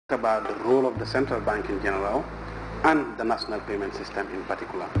about the role of the central bank in general and the national payment system in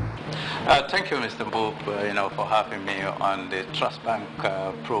particular. Thank you, Mr. Mbub, for having me on the Trust Bank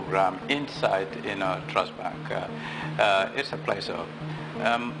program inside Trust Bank. It's a pleasure.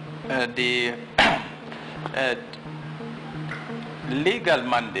 The legal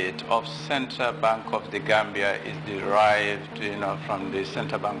mandate of Central Bank of the Gambia is derived, from the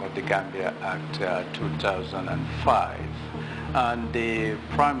Central Bank of the Gambia Act 2005, and the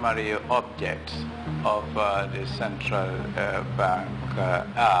primary objects of the central bank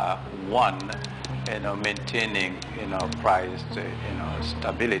are one, maintaining, price,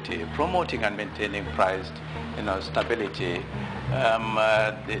 stability, promoting and maintaining price, stability.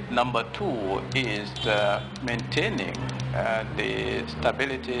 Number two is maintaining the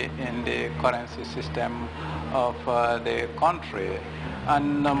stability in the currency system of the country.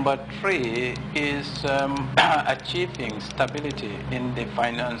 And number three is achieving stability in the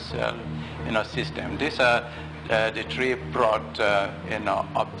financial system. These are the three broad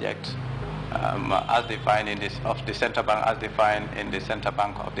objects as defined in this of the central bank, as defined in the Central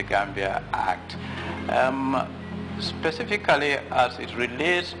Bank of the Gambia Act. Specifically as it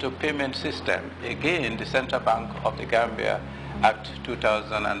relates to payment system, again the Central Bank of the Gambia Act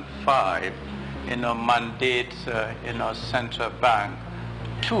 2005 mandates central bank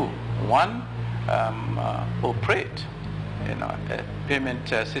to one, operate a payment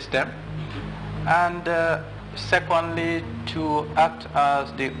system, and secondly, to act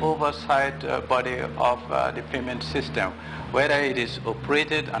as the oversight body of the payment system, whether it is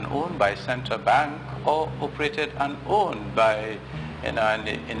operated and owned by central bank or operated and owned by an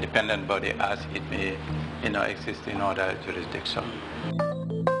independent body as it may exist in other jurisdictions.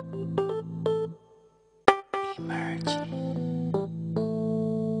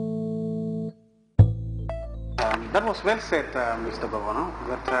 That was well said, Mr. Governor,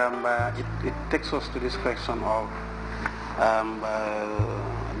 but it takes us to this question of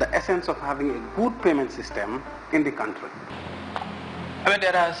the essence of having a good payment system in the country. I mean,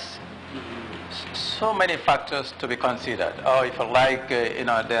 there are so many factors to be considered. Or if you like,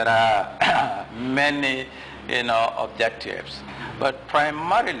 there are many, objectives. But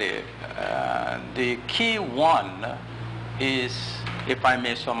primarily, the key one is, if I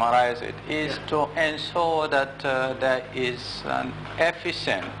may summarize it, is to ensure that there is an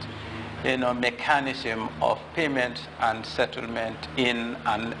efficient mechanism of payment and settlement in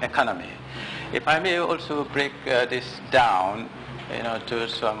an economy. If I may also break this down to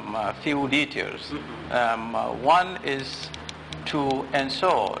some few details. One is to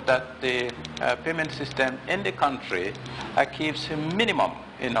ensure that the payment system in the country keeps a minimum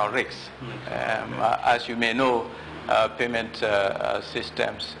risks. As you may know, payment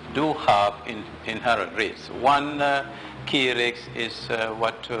systems do have inherent risks. One key risk is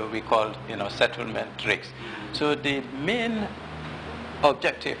what we call settlement risks. So the main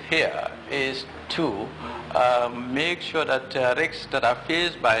objective here is to make sure that risks that are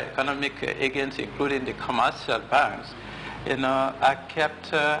faced by economic agents, including the commercial banks, are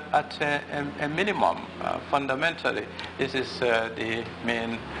kept at a minimum. Fundamentally, this is the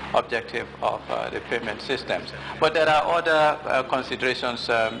main objective of the payment systems. But there are other considerations,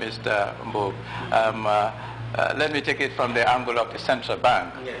 Mr. Mbub. Let me take it from the angle of the central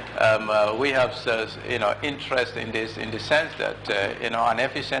bank. We have, interest in this, in the sense that an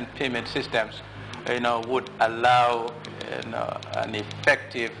efficient payment systems, would allow an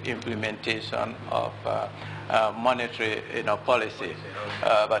effective implementation of monetary policy.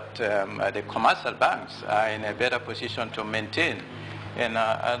 But the commercial banks are in a better position to maintain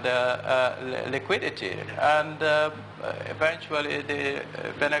the liquidity, and eventually the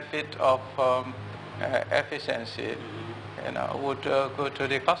benefit of efficiency would go to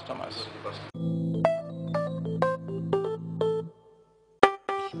the customers.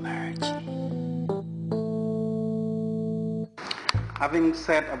 Having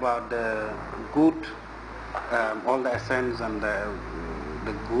said about the good, all the essence and the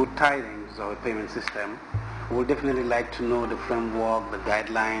good tidings of a payment system, we would definitely like to know the framework, the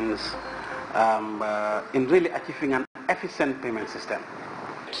guidelines in really achieving an efficient payment system.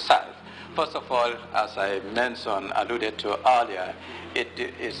 First of all, as I mentioned, alluded to earlier, it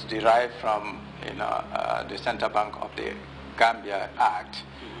is derived from the Central Bank of the Gambia Act.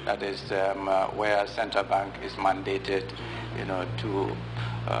 That is where Central Bank is mandated, to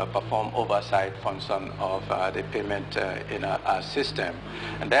perform oversight function of the payment system,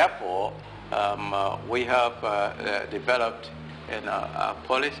 and therefore we have developed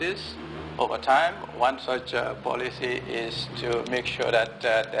policies over time. One such policy is to make sure that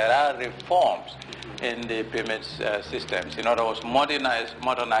there are reforms in the payment systems. In other words, modernize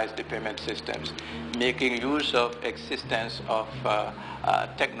the payment systems, making use of existence of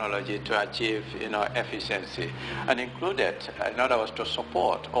technology to achieve efficiency, and included, in other words, to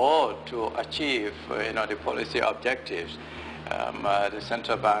support or to achieve the policy objectives. The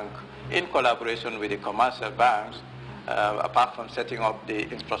central bank, in collaboration with the commercial banks, apart from setting up the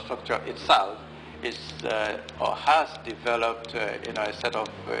infrastructure itself, is or has developed a set of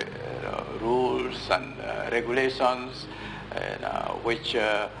rules and regulations which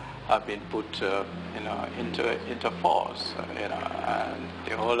have been put into force. And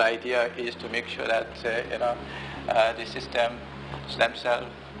the whole idea is to make sure that the systems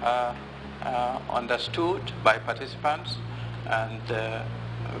themselves are understood by participants and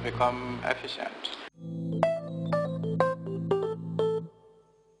become efficient.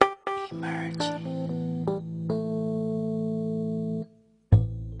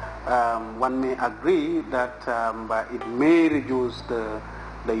 One may agree that it may reduce the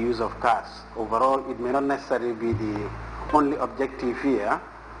use of cash. Overall, it may not necessarily be the only objective here,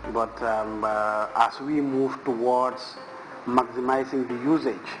 but as we move towards maximizing the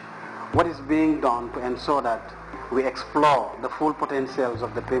usage, what is being done to ensure that we explore the full potentials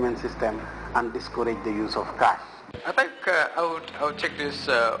of the payment system and discourage the use of cash? I think I would take this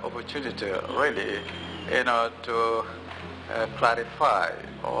opportunity really, to clarify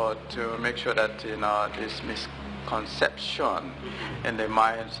or to make sure that this misconception in the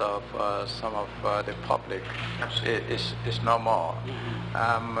minds of some of the public is no more.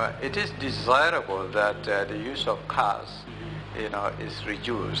 It is desirable that the use of cash is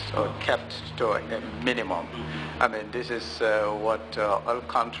reduced or kept to a minimum. I mean, this is what all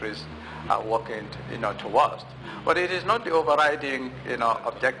countries are working towards. But it is not the overriding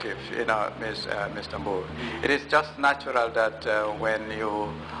objective, Mr. Moore. It is just natural that when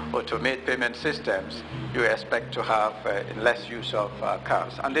you automate payment systems, you expect to have less use of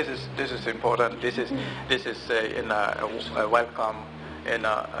cash, and this is important. This is a welcome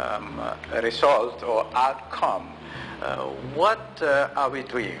result or outcome. What are we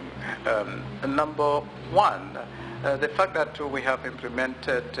doing? Number one, the fact that we have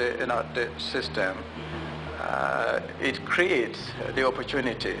implemented the system, it creates the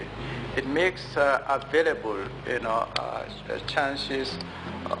opportunity. It makes available chances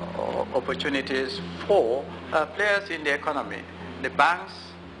or opportunities for players in the economy, the banks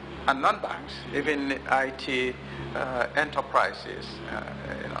and non-banks, even IT enterprises,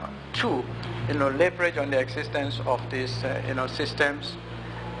 to leverage on the existence of these systems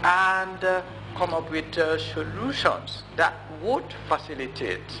and come up with solutions that would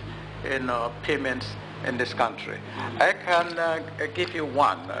facilitate payments in this country. I can give you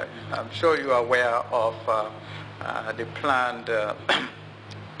one. I'm sure you are aware of the planned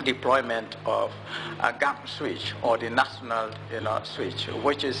deployment of a GAM switch, or the national switch,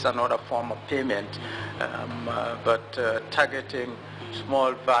 which is another form of payment, but targeting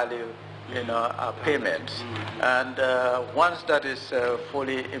small value payments. And once that is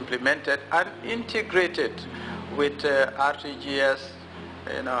fully implemented and integrated with RTGS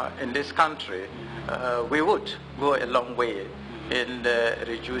in this country, we would go a long way in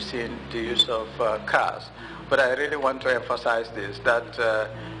reducing the use of cars. But I really want to emphasize this, that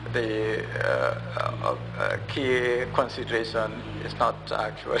the key consideration is not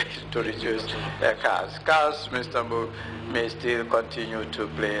actually to reduce cars. Cars, Mr. Moore, may still continue to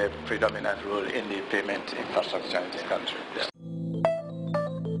play a predominant role in the payment infrastructure in this country. Yeah.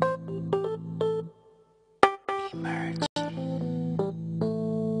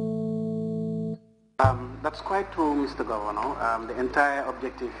 That's quite true, Mr. Governor. The entire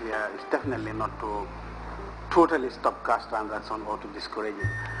objective here is definitely not to totally stop cash transactions or to discourage it.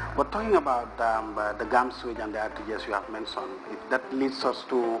 But talking about the GAM switch and the RTGS you have mentioned, that leads us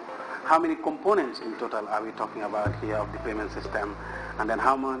to how many components in total are we talking about here of the payment system, and then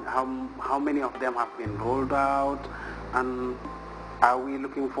how many of them have been rolled out, and are we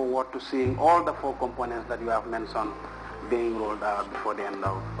looking forward to seeing all the 4 components that you have mentioned being rolled out before the end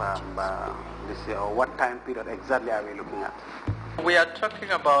of this year, or what time period exactly are we looking at? We are talking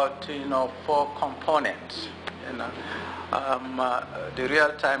about 4 components. The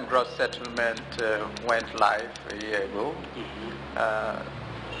real-time gross settlement went live a year ago.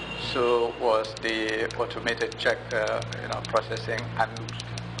 So was the automated check processing and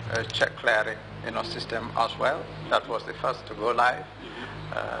check clearing system as well. That was the first to go live.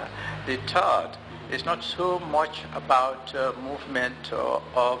 The third is not so much about movement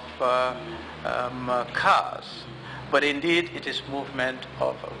of cars, But indeed, it is movement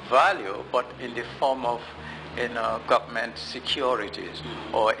of value, but in the form of government securities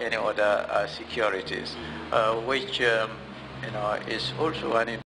or any other securities, which is also an